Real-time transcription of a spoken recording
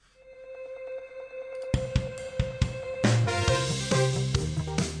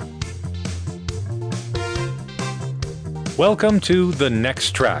Welcome to The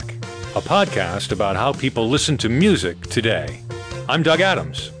Next Track, a podcast about how people listen to music today. I'm Doug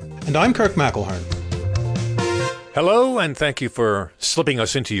Adams. And I'm Kirk McElhearn. Hello, and thank you for slipping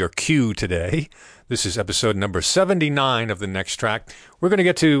us into your queue today. This is episode number 79 of The Next Track. We're going to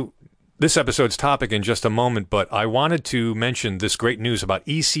get to this episode's topic in just a moment, but I wanted to mention this great news about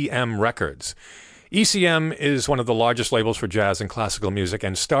ECM Records. ECM is one of the largest labels for jazz and classical music,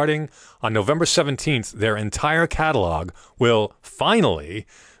 and starting on November 17th, their entire catalog will finally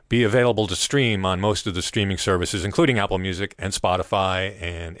be available to stream on most of the streaming services, including Apple Music and Spotify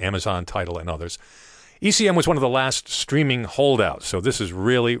and Amazon Tidal and others. ECM was one of the last streaming holdouts, so this is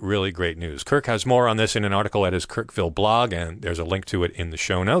really, really great news. Kirk has more on this in an article at his Kirkville blog, and there's a link to it in the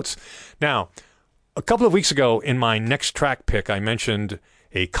show notes. Now, a couple of weeks ago in my Next Track pick, I mentioned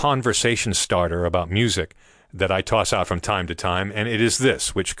a conversation starter about music that I toss out from time to time, and it is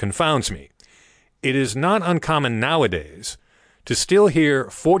this, which confounds me. It is not uncommon nowadays to still hear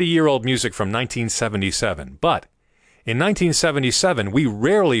 40-year-old music from 1977, but in 1977, we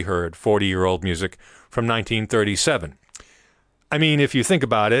rarely heard 40-year-old music from 1937. I mean, if you think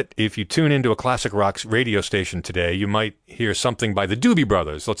about it, if you tune into a classic rock radio station today, you might hear something by the Doobie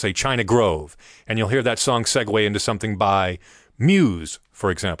Brothers, let's say China Grove, and you'll hear that song segue into something by Muse, for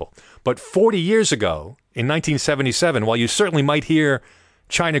example. But 40 years ago, in 1977, while you certainly might hear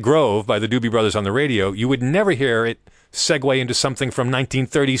China Grove by the Doobie Brothers on the radio, you would never hear it segue into something from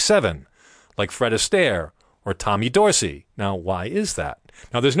 1937, like Fred Astaire or Tommy Dorsey. Now, why is that?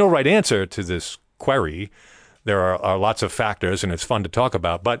 Now, there's no right answer to this query. There are lots of factors, and it's fun to talk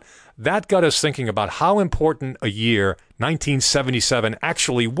about, but that got us thinking about how important a year 1977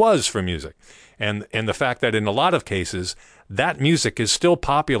 actually was for music, and the fact that in a lot of cases, that music is still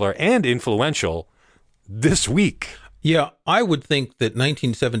popular and influential this week. Yeah, I would think that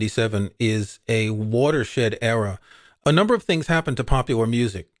 1977 is a watershed era. A number of things happened to popular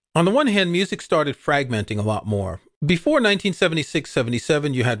music. On the one hand, music started fragmenting a lot more. Before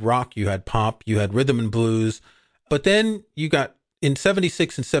 1976-77, you had rock, you had pop, you had rhythm and blues. But then you got, in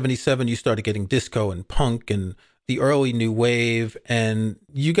 76 and 77, you started getting disco and punk and the early new wave. And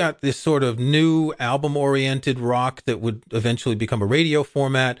you got this sort of new album-oriented rock that would eventually become a radio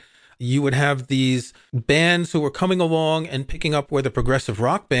format. You would have these bands who were coming along and picking up where the progressive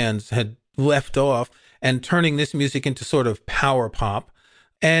rock bands had left off and turning this music into sort of power pop.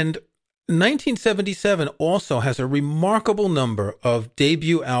 And 1977 also has a remarkable number of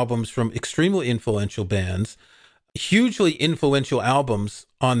debut albums from extremely influential bands, hugely influential albums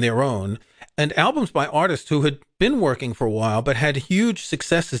on their own, and albums by artists who had been working for a while but had huge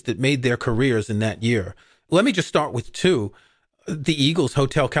successes that made their careers in that year. Let me just start with two. The Eagles'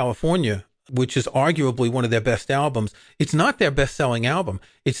 Hotel California, which is arguably one of their best albums. It's not their best-selling album.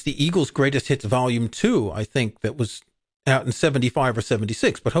 It's the Eagles' Greatest Hits Volume 2, I think, that was out in 75 or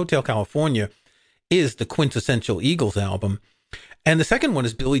 76, but Hotel California is the quintessential Eagles album. And the second one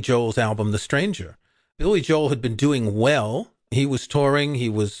is Billy Joel's album, The Stranger. Billy Joel had been doing well. He was touring, he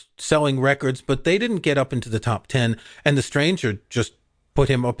was selling records, but they didn't get up into the top 10, and The Stranger just put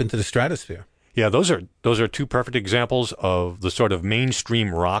him up into the stratosphere. Yeah, those are two perfect examples of the sort of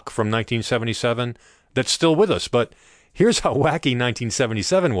mainstream rock from 1977 that's still with us. But here's how wacky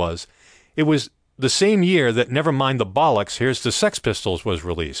 1977 was. It was the same year that Nevermind the Bollocks, Here's the Sex Pistols was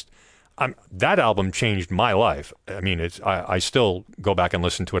released. That album changed my life. I mean, I still go back and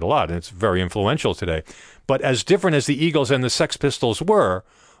listen to it a lot, and it's very influential today. But as different as the Eagles and the Sex Pistols were,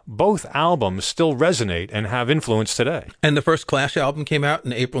 both albums still resonate and have influence today. And the first Clash album came out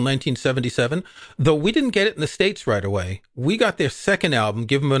in April 1977, though we didn't get it in the States right away. We got their second album,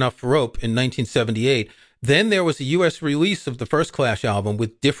 Give 'Em Enough Rope, in 1978. Then there was a U.S. release of the first Clash album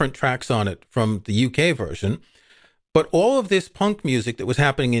with different tracks on it from the UK version. But all of this punk music that was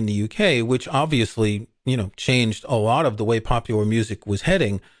happening in the UK, which obviously, changed a lot of the way popular music was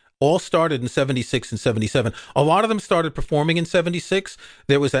heading, all started in 76 and 77. A lot of them started performing in 76.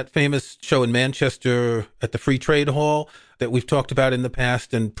 There was that famous show in Manchester at the Free Trade Hall that we've talked about in the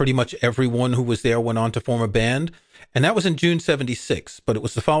past, and pretty much everyone who was there went on to form a band. And that was in June 76, but it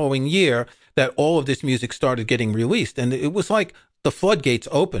was the following year that all of this music started getting released. And it was like the floodgates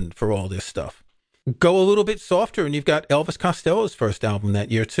opened for all this stuff. Go a little bit softer, and you've got Elvis Costello's first album that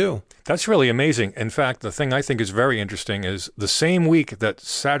year, too. That's really amazing. In fact, the thing I think is very interesting is the same week that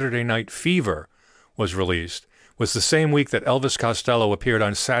Saturday Night Fever was released was the same week that Elvis Costello appeared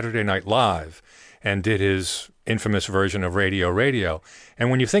on Saturday Night Live and did his infamous version of Radio.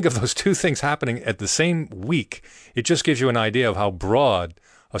 And when you think of those two things happening at the same week, it just gives you an idea of how broad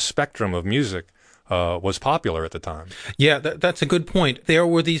a spectrum of music was popular at the time. Yeah, that's a good point. There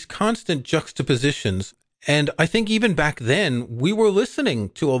were these constant juxtapositions And I think even back then, we were listening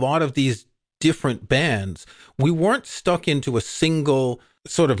to a lot of these different bands. We weren't stuck into a single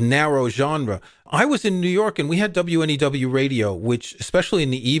sort of narrow genre. I was in New York and we had WNEW radio, which especially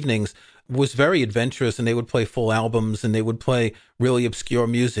in the evenings was very adventurous, and they would play full albums and they would play really obscure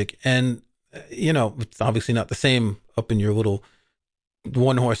music. And, it's obviously not the same up in your little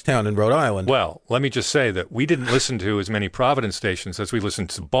one-horse town in Rhode Island. Well, let me just say that we didn't listen to as many Providence stations as we listened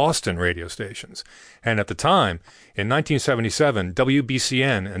to Boston radio stations. And at the time, in 1977,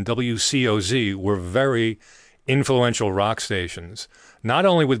 WBCN and WCOZ were very influential rock stations, not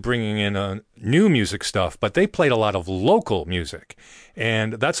only with bringing in new music stuff, but they played a lot of local music.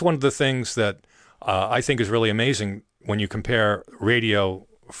 And that's one of the things that I think is really amazing when you compare radio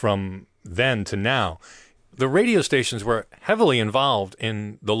from then to now. The radio stations were heavily involved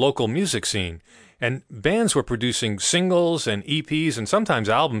in the local music scene, and bands were producing singles and EPs and sometimes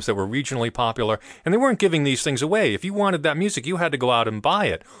albums that were regionally popular, and they weren't giving these things away. If you wanted that music, you had to go out and buy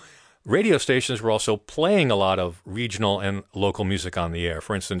it. Radio stations were also playing a lot of regional and local music on the air.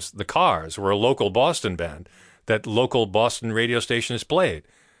 For instance, the Cars were a local Boston band that local Boston radio stations played.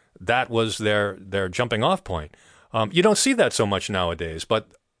 That was their jumping off point. You don't see that so much nowadays,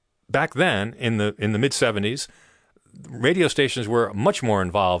 but back then, in the mid-'70s, radio stations were much more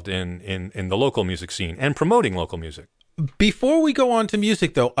involved in the local music scene and promoting local music. Before we go on to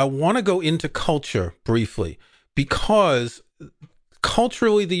music, though, I want to go into culture briefly, because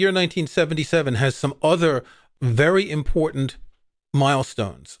culturally, the year 1977 has some other very important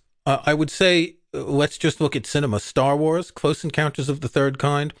milestones. I would say, let's just look at cinema. Star Wars, Close Encounters of the Third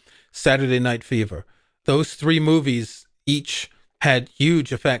Kind, Saturday Night Fever. Those three movies each had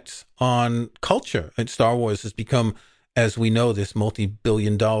huge effects on culture. And Star Wars has become, as we know, this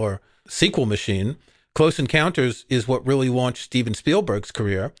multi-billion-dollar sequel machine. Close Encounters is what really launched Steven Spielberg's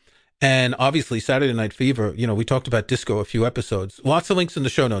career. And obviously, Saturday Night Fever, we talked about Disco a few episodes. Lots of links in the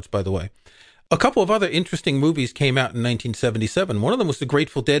show notes, by the way. A couple of other interesting movies came out in 1977. One of them was the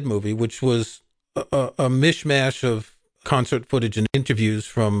Grateful Dead movie, which was a mishmash of concert footage and interviews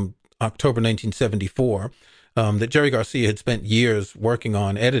from October 1974. That Jerry Garcia had spent years working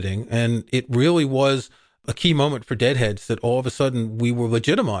on editing. And it really was a key moment for Deadheads that all of a sudden we were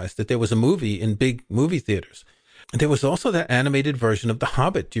legitimized, that there was a movie in big movie theaters. And there was also that animated version of The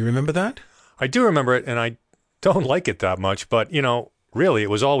Hobbit. Do you remember that? I do remember it, and I don't like it that much, but, really, it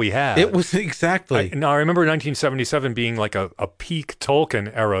was all we had. It was exactly. I remember 1977 being like a peak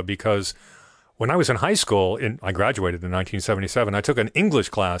Tolkien era, because when I was in high school, I graduated in 1977, I took an English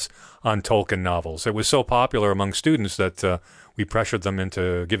class on Tolkien novels. It was so popular among students that we pressured them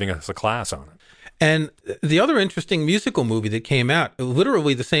into giving us a class on it. And the other interesting musical movie that came out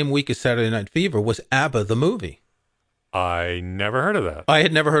literally the same week as Saturday Night Fever was ABBA, the movie. I never heard of that. I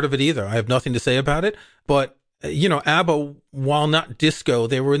had never heard of it either. I have nothing to say about it. But, ABBA, while not disco,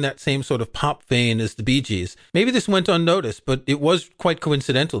 they were in that same sort of pop vein as the Bee Gees. Maybe this went unnoticed, but it was quite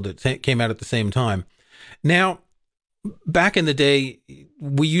coincidental that it came out at the same time. Now, back in the day,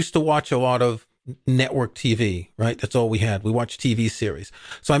 we used to watch a lot of network TV, right? That's all we had. We watched TV series.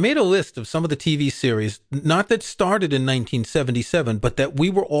 So I made a list of some of the TV series, not that started in 1977, but that we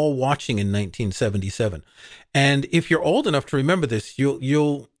were all watching in 1977. And if you're old enough to remember this,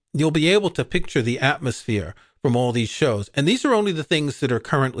 you'll be able to picture the atmosphere from all these shows. And these are only the things that are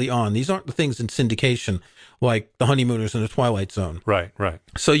currently on. These aren't the things in syndication, like The Honeymooners and The Twilight Zone. Right, right.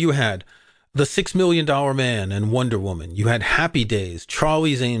 So you had The $6 Million Man and Wonder Woman. You had Happy Days,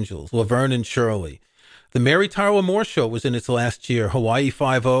 Charlie's Angels, Laverne and Shirley. The Mary Tyler Moore Show was in its last year, Hawaii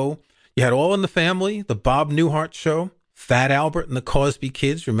Five-0. You had All in the Family, The Bob Newhart Show, Fat Albert and the Cosby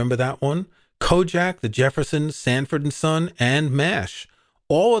Kids, remember that one? Kojak, The Jeffersons, Sanford and Son, and MASH.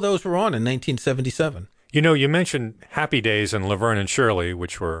 All of those were on in 1977. You mentioned Happy Days and Laverne and Shirley,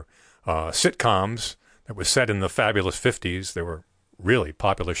 which were sitcoms that were set in the fabulous 50s. They were really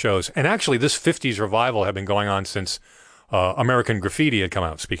popular shows. And actually, this 50s revival had been going on since American Graffiti had come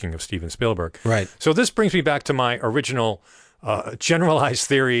out, speaking of Steven Spielberg. Right. So this brings me back to my original generalized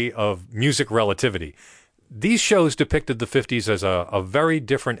theory of music relativity. These shows depicted the 50s as a very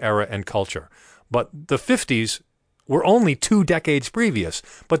different era and culture. But the 50s were only 2 decades previous.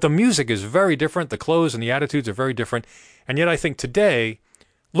 But the music is very different. The clothes and the attitudes are very different. And yet I think today,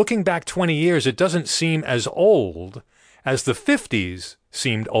 looking back 20 years, it doesn't seem as old as the 50s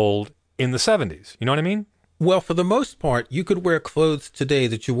seemed old in the 70s. You know what I mean? Well, for the most part, you could wear clothes today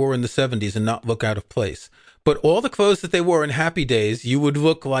that you wore in the 70s and not look out of place. But all the clothes that they wore in Happy Days, you would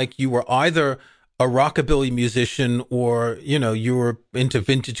look like you were either a rockabilly musician or, you were into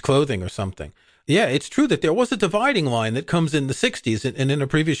vintage clothing or something. Yeah, it's true that there was a dividing line that comes in the 60s. And in a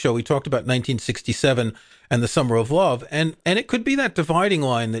previous show, we talked about 1967 and the Summer of Love. And it could be that dividing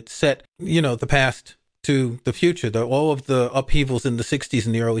line that set, the past to the future, all of the upheavals in the 60s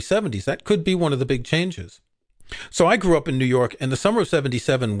and the early 70s. That could be one of the big changes. So I grew up in New York, and the summer of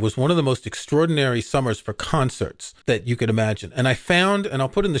 77 was one of the most extraordinary summers for concerts that you could imagine. And I found, and I'll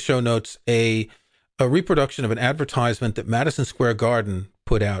put in the show notes, a reproduction of an advertisement that Madison Square Garden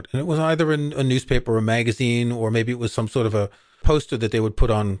put out. And it was either in a newspaper or a magazine, or maybe it was some sort of a poster that they would put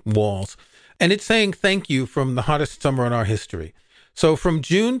on walls. And it's saying thank you from the hottest summer in our history. So from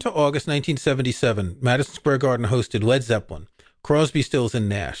June to August 1977, Madison Square Garden hosted Led Zeppelin, Crosby, Stills and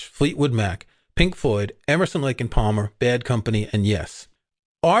Nash, Fleetwood Mac, Pink Floyd, Emerson, Lake and Palmer, Bad Company, and Yes.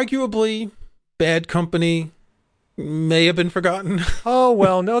 Arguably, Bad Company may have been forgotten. Oh,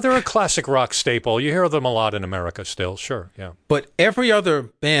 well, no, they're a classic rock staple. You hear them a lot in America still, sure, yeah. But every other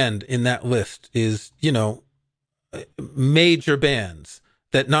band in that list is, major bands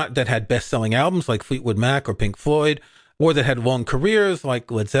that had best-selling albums like Fleetwood Mac or Pink Floyd, or that had long careers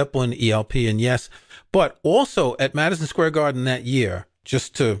like Led Zeppelin, ELP, and Yes. But also at Madison Square Garden that year,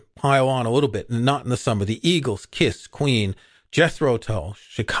 just to pile on a little bit, and not in the summer, the Eagles, Kiss, Queen, Jethro Tull,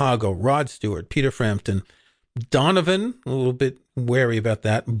 Chicago, Rod Stewart, Peter Frampton, Donovan, a little bit wary about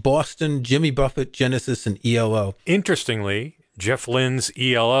that, Boston, Jimmy Buffett, Genesis, and ELO. Interestingly, Jeff Lynne's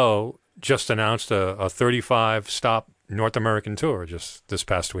ELO just announced a 35-stop North American tour just this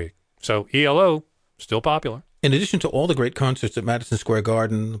past week. So ELO, still popular. In addition to all the great concerts at Madison Square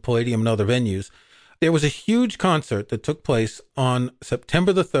Garden, the Palladium, and other venues, there was a huge concert that took place on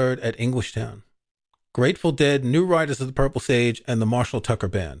September the 3rd at Englishtown. Grateful Dead, New Riders of the Purple Sage, and the Marshall Tucker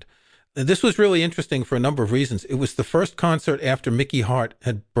Band. And this was really interesting for a number of reasons. It was the first concert after Mickey Hart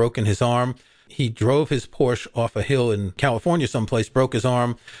had broken his arm. He drove his Porsche off a hill in California someplace, broke his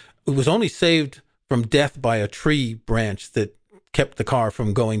arm. It was only saved from death by a tree branch that kept the car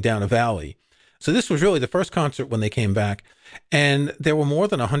from going down a valley. So this was really the first concert when they came back. And there were more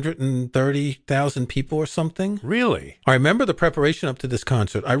than 130,000 people or something. Really? I remember the preparation up to this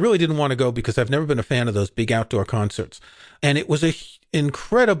concert. I really didn't want to go because I've never been a fan of those big outdoor concerts. And it was an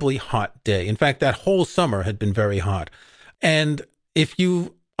incredibly hot day. In fact, that whole summer had been very hot. And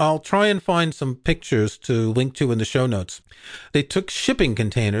I'll try and find some pictures to link to in the show notes. They took shipping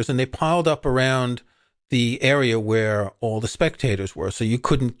containers and they piled up around the area where all the spectators were. So you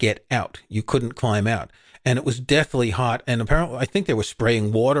couldn't get out. You couldn't climb out. And it was deathly hot. And apparently, I think they were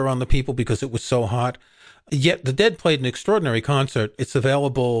spraying water on the people because it was so hot. Yet the Dead played an extraordinary concert. It's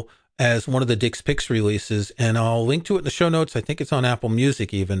available as one of the Dick's Picks releases, and I'll link to it in the show notes. I think it's on Apple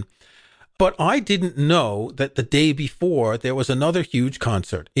Music even. But I didn't know that the day before there was another huge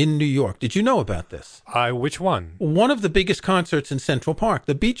concert in New York. Did you know about this? Which one? One of the biggest concerts in Central Park,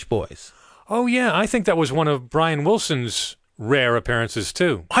 the Beach Boys. Oh, yeah. I think that was one of Brian Wilson's rare appearances,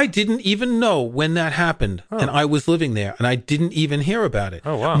 too. I didn't even know when that happened, and I was living there, and I didn't even hear about it.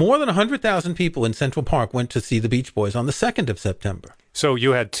 Oh, wow. More than 100,000 people in Central Park went to see the Beach Boys on the 2nd of September. So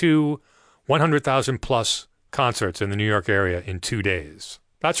you had two 100,000-plus concerts in the New York area in 2 days.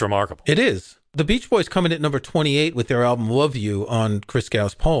 That's remarkable. It is. The Beach Boys come in at number 28 with their album Love You on Chris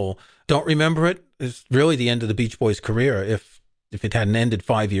Gow's poll. Don't remember it? It's really the end of the Beach Boys' career if it hadn't ended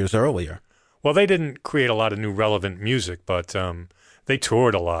 5 years earlier. Well, they didn't create a lot of new relevant music, but they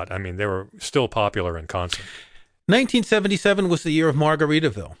toured a lot. I mean, they were still popular in concert. 1977 was the year of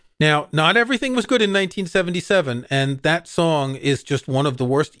Margaritaville. Now, not everything was good in 1977, and that song is just one of the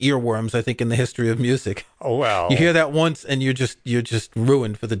worst earworms, I think, in the history of music. Oh, well. You hear that once, and you're just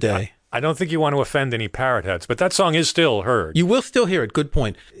ruined for the day. I don't think you want to offend any parrot heads, but that song is still heard. You will still hear it. Good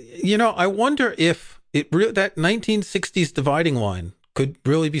point. I wonder if that 1960s dividing line could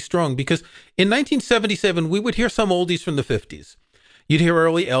really be strong, because in 1977, we would hear some oldies from the 50s. You'd hear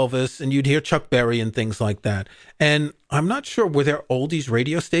early Elvis, and you'd hear Chuck Berry and things like that. And I'm not sure, were there oldies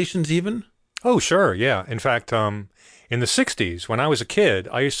radio stations even? Oh, sure, yeah. In fact, in the 60s, when I was a kid,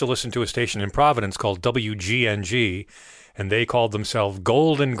 I used to listen to a station in Providence called WGNG, and they called themselves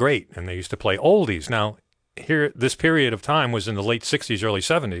Golden Great, and they used to play oldies. Now, this period of time was in the late 60s, early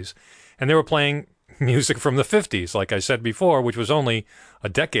 70s, and they were playing music from the 50s, like I said before, which was only a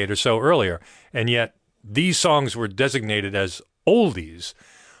decade or so earlier. And yet these songs were designated as oldies,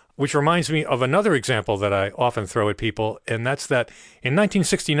 which reminds me of another example that I often throw at people, and that's that in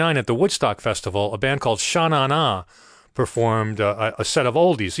 1969 at the Woodstock Festival, a band called Sha Na Na performed a set of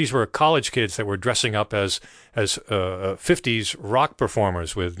oldies. These were college kids that were dressing up as 50s rock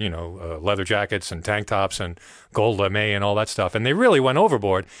performers with, leather jackets and tank tops and gold lame and all that stuff. And they really went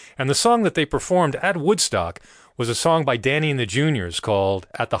overboard. And the song that they performed at Woodstock was a song by Danny and the Juniors called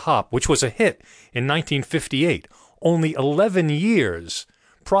At the Hop, which was a hit in 1958, only 11 years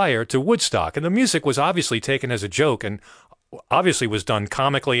prior to Woodstock. And the music was obviously taken as a joke and obviously was done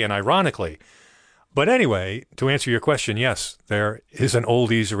comically and ironically. But anyway, to answer your question, yes, there is an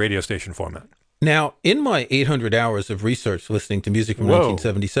oldies radio station format. Now, in my 800 hours of research listening to music from Whoa.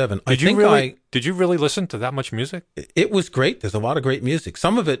 1977, Did you really listen to that much music? It was great. There's a lot of great music.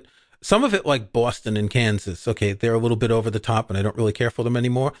 Some of it like Boston and Kansas. Okay, they're a little bit over the top, and I don't really care for them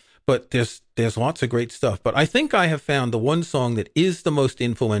anymore. But there's lots of great stuff. But I think I have found the one song that is the most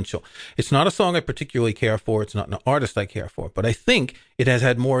influential. It's not a song I particularly care for. It's not an artist I care for. But I think it has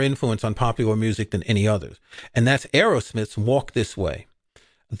had more influence on popular music than any others. And that's Aerosmith's Walk This Way.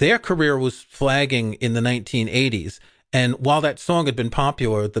 Their career was flagging in the 1980s. And while that song had been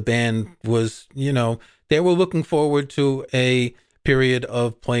popular, the band was, they were looking forward to a period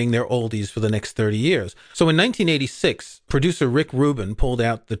of playing their oldies for the next 30 years. So in 1986, producer Rick Rubin pulled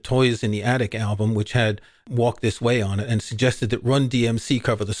out the Toys in the Attic album, which had Walk This Way on it, and suggested that Run DMC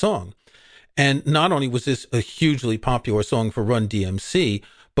cover the song. And not only was this a hugely popular song for Run DMC,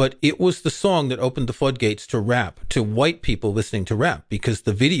 but it was the song that opened the floodgates to rap, to white people listening to rap, because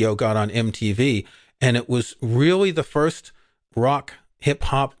the video got on MTV, and it was really the first rock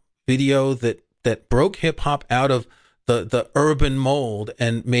hip-hop video that broke hip-hop out of the urban mold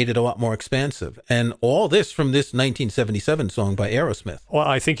and made it a lot more expansive. And all this from this 1977 song by Aerosmith. Well,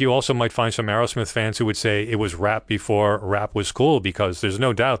 I think you also might find some Aerosmith fans who would say it was rap before rap was cool, because there's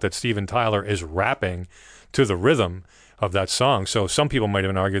no doubt that Steven Tyler is rapping to the rhythm of that song. So some people might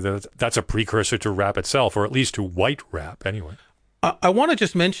even argue that that's a precursor to rap itself, or at least to white rap anyway. I want to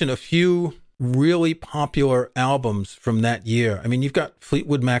just mention a few really popular albums from that year. I mean, you've got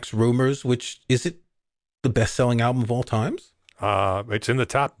Fleetwood Mac's Rumors, which is it the best-selling album of all times? It's in the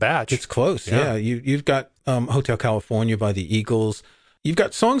top batch. It's close, yeah. You've got Hotel California by the Eagles. You've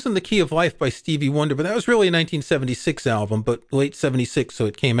got Songs in the Key of Life by Stevie Wonder, but that was really a 1976 album, but late 76, so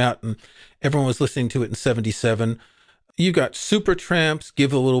it came out and everyone was listening to it in 77. You've got Supertramp's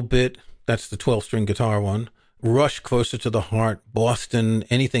Give a Little Bit. That's the 12-string guitar one. Rush, Closer to the Heart. Boston,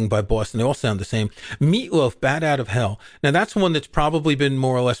 anything by Boston. They all sound the same. Meatloaf, Bat Out of Hell. Now, that's one that's probably been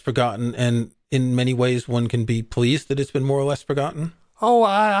more or less forgotten, and in many ways one can be pleased that it's been more or less forgotten. Oh,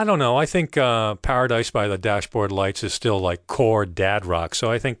 I don't know. I think Paradise by the Dashboard Lights is still like core dad rock.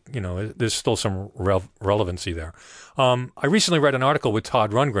 So I think, there's still some relevancy there. I recently read an article with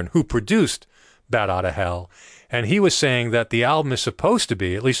Todd Rundgren, who produced Bat Out of Hell, and he was saying that the album is supposed to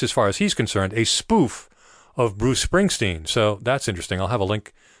be, at least as far as he's concerned, a spoof of Bruce Springsteen. So that's interesting. I'll have a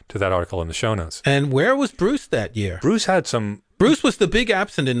link to that article in the show notes. And where was Bruce that year? Bruce was the big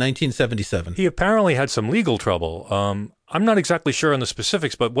absent in 1977. He apparently had some legal trouble. I'm not exactly sure on the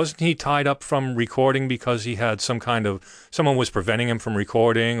specifics, but wasn't he tied up from recording because he had someone was preventing him from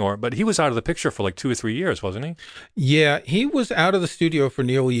recording, but he was out of the picture for like 2 or 3 years, wasn't he? Yeah, he was out of the studio for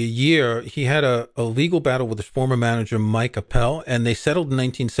nearly a year. He had a legal battle with his former manager, Mike Appel, and they settled in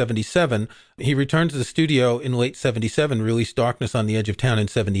 1977. He returned to the studio in late 77, released Darkness on the Edge of Town in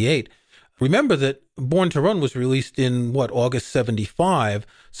 78. Remember that Born to Run was released in, August 75.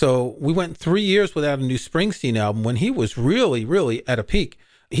 So we went 3 years without a new Springsteen album when he was really, really at a peak.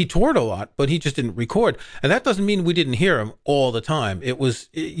 He toured a lot, but he just didn't record. And that doesn't mean we didn't hear him all the time. It was,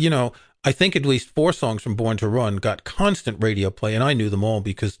 I think at least 4 songs from Born to Run got constant radio play. And I knew them all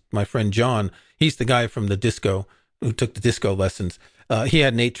because my friend John, he's the guy from the disco who took the disco lessons. He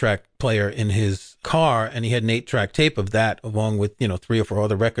had an 8-track player in his car, and he had an 8-track tape of that along with, 3 or 4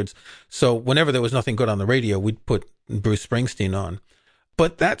 other records. So whenever there was nothing good on the radio, we'd put Bruce Springsteen on.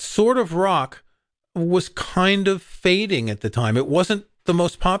 But that sort of rock was kind of fading at the time. It wasn't the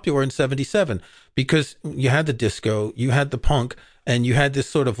most popular in 77 because you had the disco, you had the punk, and you had this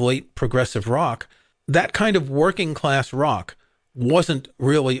sort of late progressive rock. That kind of working class rock wasn't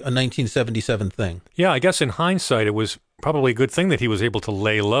really a 1977 thing. Yeah, I guess in hindsight, it was probably a good thing that he was able to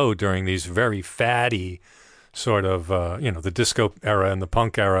lay low during these very fatty sort of, the disco era and the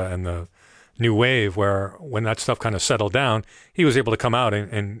punk era and the new wave, where when that stuff kind of settled down, he was able to come out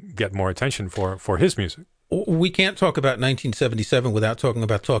and get more attention for his music. We can't talk about 1977 without talking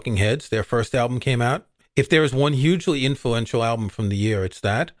about Talking Heads. Their first album came out. If there is one hugely influential album from the year, it's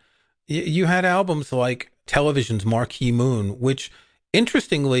that. You had albums like Television's Marquee Moon, which,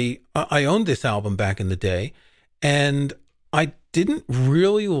 interestingly, I owned this album back in the day, and I didn't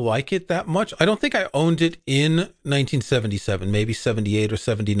really like it that much. I don't think I owned it in 1977, maybe 78 or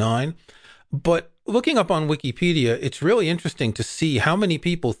 79. But looking up on Wikipedia, it's really interesting to see how many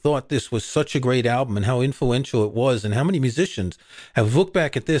people thought this was such a great album and how influential it was, and how many musicians have looked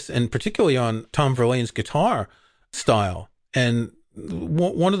back at this, and particularly on Tom Verlaine's guitar, style. And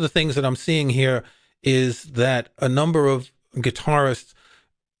one of the things that I'm seeing here is that a number of guitarists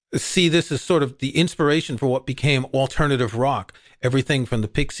see this as sort of the inspiration for what became alternative rock. Everything from the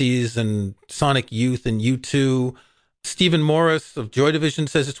Pixies and Sonic Youth and U2. Stephen Morris of Joy Division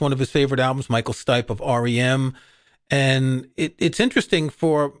says it's one of his favorite albums. Michael Stipe of REM. And it's interesting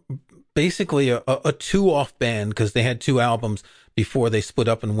for basically a two-off band, because they had two albums before they split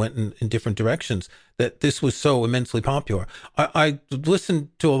up and went in different directions, that this was so immensely popular. I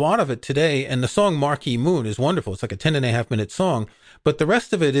listened to a lot of it today, and the song Marquee Moon is wonderful. It's like a 10.5-minute song, but the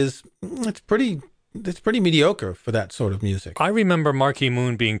rest of it is, it's pretty mediocre for that sort of music. I remember Marquee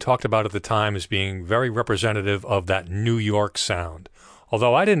Moon being talked about at the time as being very representative of that New York sound,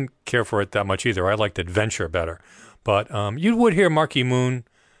 although I didn't care for it that much either. I liked Adventure better. But you would hear Marquee Moon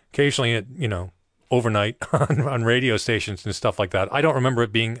occasionally at, overnight on radio stations and stuff like that. I don't remember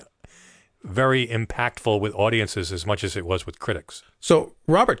it being very impactful with audiences as much as it was with critics. So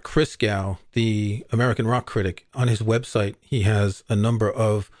Robert Christgau, the American rock critic, on his website, he has a number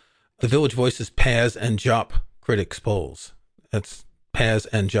of the Village Voice's Paz and Jop critics polls. That's Paz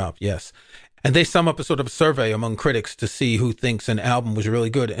and Jop, yes. And they sum up a sort of survey among critics to see who thinks an album was really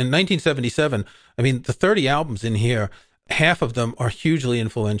good. In 1977, I mean, the 30 albums in here, half of them are hugely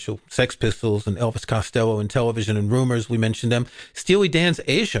influential. Sex Pistols and Elvis Costello and Television and Rumors, we mentioned them. Steely Dan's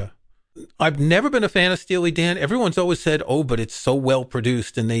Asia. I've never been a fan of Steely Dan. Everyone's always said, oh, but it's so well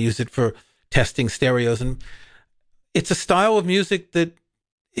produced, and they use it for testing stereos. And it's a style of music that,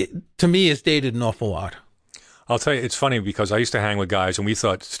 to me, is dated an awful lot. I'll tell you, it's funny because I used to hang with guys and we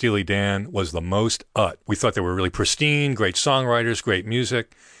thought Steely Dan was the most ut. We thought they were really pristine, great songwriters, great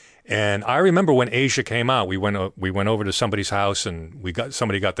music. And I remember when Asia came out, we went over to somebody's house and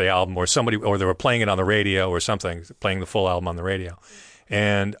somebody got the album, or they were playing it on the radio or something, playing the full album on the radio.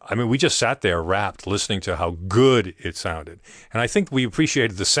 And I mean, we just sat there rapt listening to how good it sounded. And I think we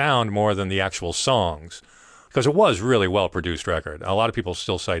appreciated the sound more than the actual songs, because it was really well-produced record. A lot of people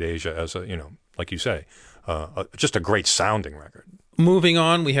still cite Asia as like you say, just a great sounding record. Moving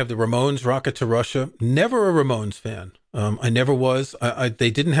on, we have the Ramones, Rocket to Russia. Never a Ramones fan. I never was.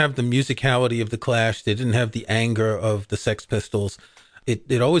 They didn't have the musicality of the Clash. They didn't have the anger of the Sex Pistols.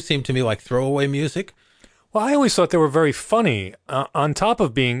 It always seemed to me like throwaway music. Well, I always thought they were very funny, on top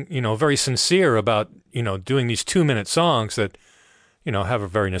of being, very sincere about, doing these 2-minute songs that, have a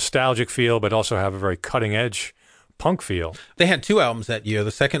very nostalgic feel, but also have a very cutting-edge punk feel. They had 2 albums that year.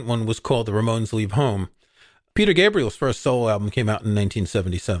 The second one was called The Ramones Leave Home. Peter Gabriel's first solo album came out in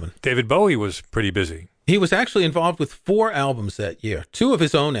 1977. David Bowie was pretty busy. He was actually involved with 4 albums that year. 2 of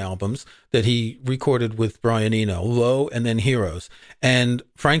his own albums that he recorded with Brian Eno, Low and then Heroes. And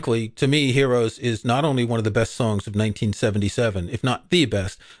frankly, to me, Heroes is not only one of the best songs of 1977, if not the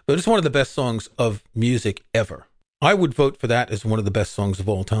best, but it's one of the best songs of music ever. I would vote for that as one of the best songs of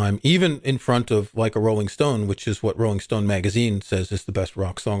all time, even in front of Like a Rolling Stone, which is what Rolling Stone magazine says is the best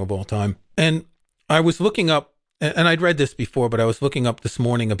rock song of all time. And I was looking up, and I'd read this before, but I was looking up this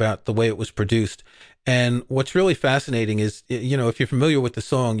morning about the way it was produced. And what's really fascinating is, if you're familiar with the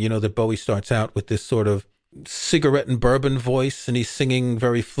song, that Bowie starts out with this sort of cigarette and bourbon voice, and he's singing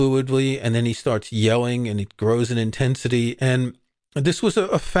very fluidly, and then he starts yelling, and it grows in intensity. And this was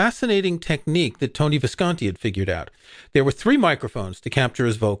a fascinating technique that Tony Visconti had figured out. There were 3 microphones to capture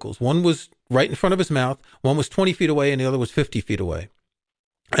his vocals. One was right in front of his mouth, one was 20 feet away, and the other was 50 feet away.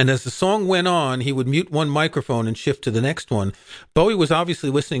 And as the song went on, he would mute one microphone and shift to the next one. Bowie was obviously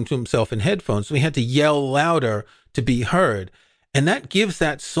listening to himself in headphones, so he had to yell louder to be heard. And that gives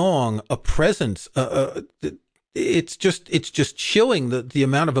that song a presence. It's just chilling the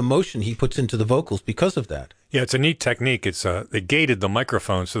amount of emotion he puts into the vocals because of that. Yeah, it's a neat technique. They gated the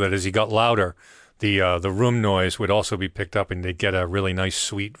microphone so that as he got louder, the room noise would also be picked up, and they'd get a really nice,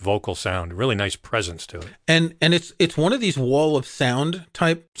 sweet vocal sound, really nice presence to it. And it's one of these wall of sound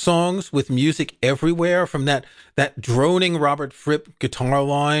type songs with music everywhere, from that droning Robert Fripp guitar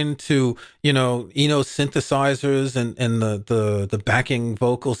line to, Eno's synthesizers and the backing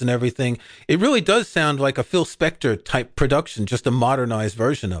vocals and everything. It really does sound like a Phil Spector type production, just a modernized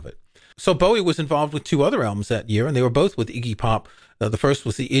version of it. So Bowie was involved with 2 other albums that year, and they were both with Iggy Pop. The first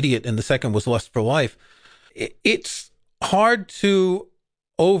was The Idiot, and the second was Lust for Life. It's hard to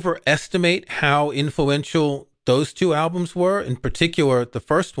overestimate how influential those 2 albums were, in particular the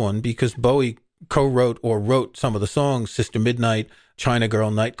first one, because Bowie co-wrote or wrote some of the songs, Sister Midnight, China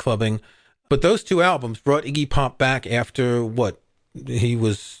Girl, Night Clubbing. But those 2 albums brought Iggy Pop back after he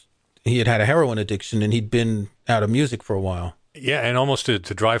had a heroin addiction, and he'd been out of music for a while. Yeah, and almost to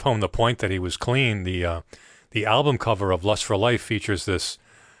drive home the point that he was clean, the album cover of Lust for Life features this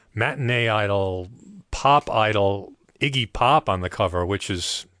matinee idol pop idol Iggy Pop on the cover, which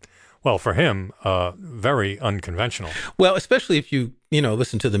is, well, for him, very unconventional. Well, especially if you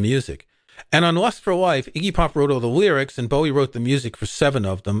listen to the music. And on Lust for Life, Iggy Pop wrote all the lyrics, and Bowie wrote the music for 7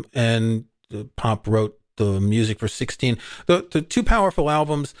 of them, and Pop wrote the music for 16. The two powerful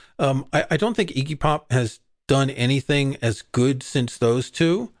albums. I don't think Iggy Pop has done anything as good since those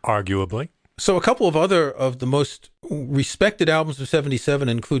two. Arguably. So a couple of other of the most respected albums of 77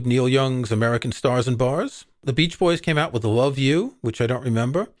 include Neil Young's American Stars and Bars. The Beach Boys came out with Love You, which I don't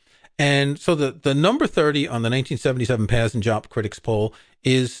remember. And so the number 30 on the 1977 Paz and Jop Critics poll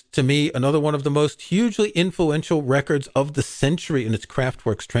is, to me, another one of the most hugely influential records of the century, and it's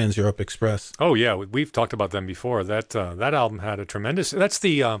Kraftwerk's Trans-Europe Express. Oh, yeah. We've talked about them before. That album had a tremendous... That's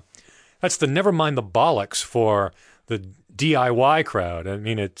the Never Mind the Bollocks for the DIY crowd. I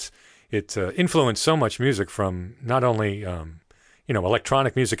mean, it influenced so much music from not only...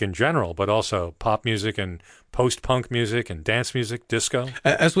 electronic music in general, but also pop music and post-punk music and dance music, disco.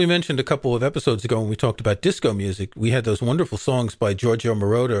 As we mentioned a couple of episodes ago when we talked about disco music, we had those wonderful songs by Giorgio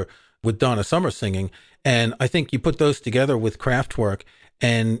Moroder with Donna Summer singing. And I think you put those together with Kraftwerk,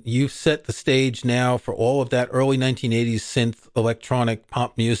 and you've set the stage now for all of that early 1980s synth, electronic,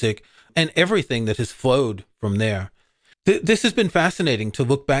 pop music, and everything that has flowed from there. This has been fascinating to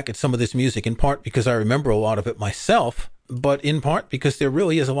look back at some of this music, in part because I remember a lot of it myself, but in part because there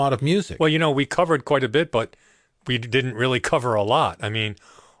really is a lot of music. Well, we covered quite a bit, but we didn't really cover a lot. I mean,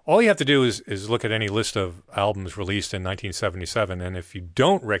 all you have to do is look at any list of albums released in 1977, and if you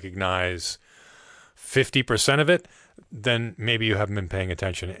don't recognize 50% of it, then maybe you haven't been paying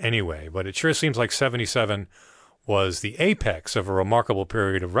attention anyway. But it sure seems like 77 was the apex of a remarkable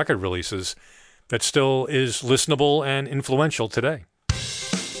period of record releases that still is listenable and influential today.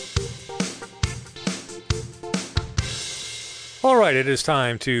 All right, it is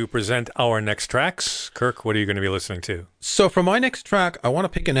time to present our next tracks. Kirk, what are you going to be listening to? So for my next track, I want to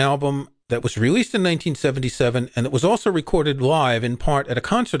pick an album that was released in 1977 and that was also recorded live in part at a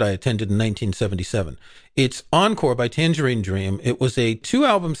concert I attended in 1977. It's Encore by Tangerine Dream. It was a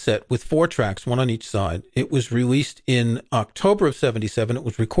 2-album set with 4 tracks, one on each side. It was released in October of 77. It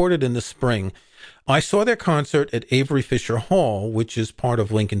was recorded in the spring. I saw their concert at Avery Fisher Hall, which is part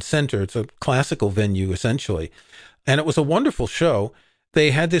of Lincoln Center. It's a classical venue, essentially. And it was a wonderful show.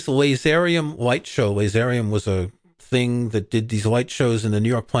 They had this Laserium light show. Laserium was a thing that did these light shows in the New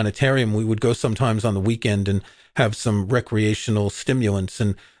York Planetarium. We would go sometimes on the weekend and have some recreational stimulants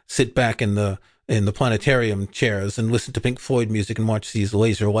and sit back in the planetarium chairs and listen to Pink Floyd music and watch these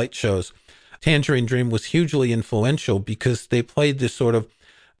laser light shows. Tangerine Dream was hugely influential because they played this sort of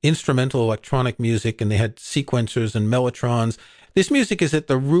instrumental electronic music, and they had sequencers and mellotrons. This music is at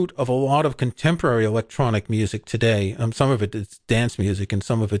the root of a lot of contemporary electronic music today. Some of it is dance music and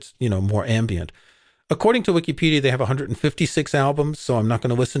some of it's, more ambient. According to Wikipedia, they have 156 albums, so I'm not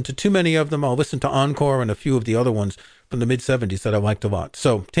going to listen to too many of them. I'll listen to Encore and a few of the other ones from the mid-'70s that I liked a lot.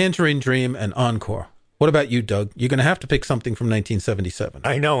 So Tangerine Dream and Encore. What about you, Doug? You're going to have to pick something from 1977.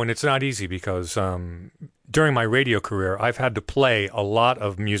 I know, and it's not easy because during my radio career, I've had to play a lot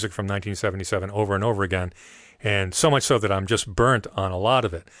of music from 1977 over and over again. And so much so that I'm just burnt on a lot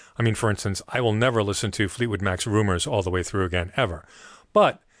of it. I mean, for instance, I will never listen to Fleetwood Mac's Rumors all the way through again, ever.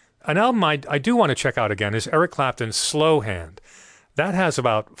 But an album I do want to check out again is Eric Clapton's Slow Hand. That has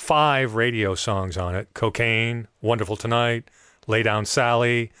about 5 radio songs on it. Cocaine, Wonderful Tonight, Lay Down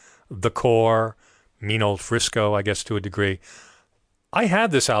Sally, The Core, Mean Old Frisco, I guess to a degree. I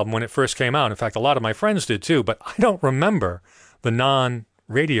had this album when it first came out. In fact, a lot of my friends did too, but I don't remember the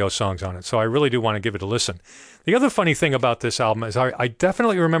non-radio songs on it. So I really do want to give it a listen. The other funny thing about this album is I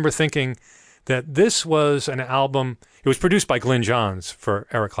definitely remember thinking that this was an album, it was produced by Glyn Johns for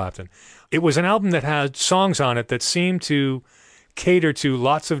Eric Clapton. It was an album that had songs on it that seemed to cater to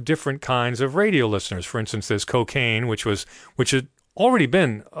lots of different kinds of radio listeners. For instance, there's Cocaine, which had already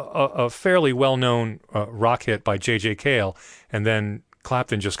been a fairly well-known rock hit by J.J. Cale, and then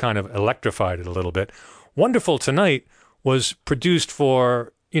Clapton just kind of electrified it a little bit. Wonderful Tonight was produced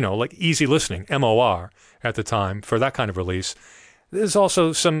for, like easy listening, MOR at the time, for that kind of release. There's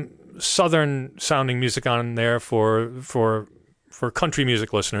also some southern sounding music on there for country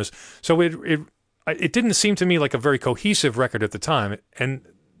music listeners. So it didn't seem to me like a very cohesive record at the time. And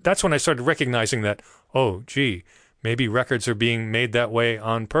that's when I started recognizing that, oh, gee, maybe records are being made that way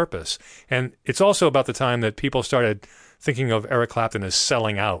on purpose. And it's also about the time that people started thinking of Eric Clapton as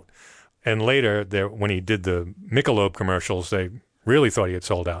selling out. And later, when he did the Michelob commercials, they really thought he had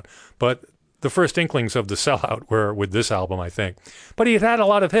sold out. But The first inklings of the sellout were with this album, I think. But he had had a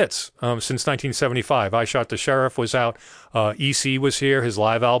lot of hits since 1975. I Shot the Sheriff was out. EC was here. His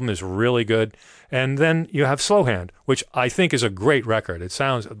live album is really good. And then you have Slow Hand, which I think is a great record.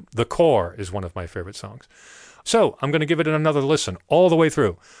 The Core is one of my favorite songs. So I'm going to give it another listen all the way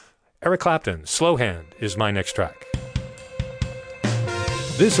through. Eric Clapton, Slow Hand is my next track.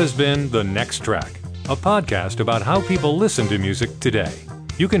 This has been The Next Track, a podcast about how people listen to music today.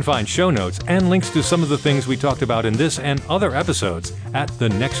 You can find show notes and links to some of the things we talked about in this and other episodes at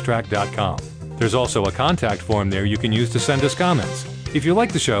thenexttrack.com. There's also a contact form there you can use to send us comments. If you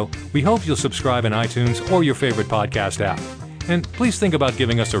like the show, we hope you'll subscribe in iTunes or your favorite podcast app. And please think about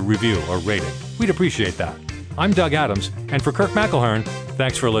giving us a review or rating. We'd appreciate that. I'm Doug Adams, and for Kirk McElhearn,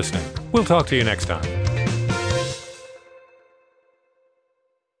 thanks for listening. We'll talk to you next time.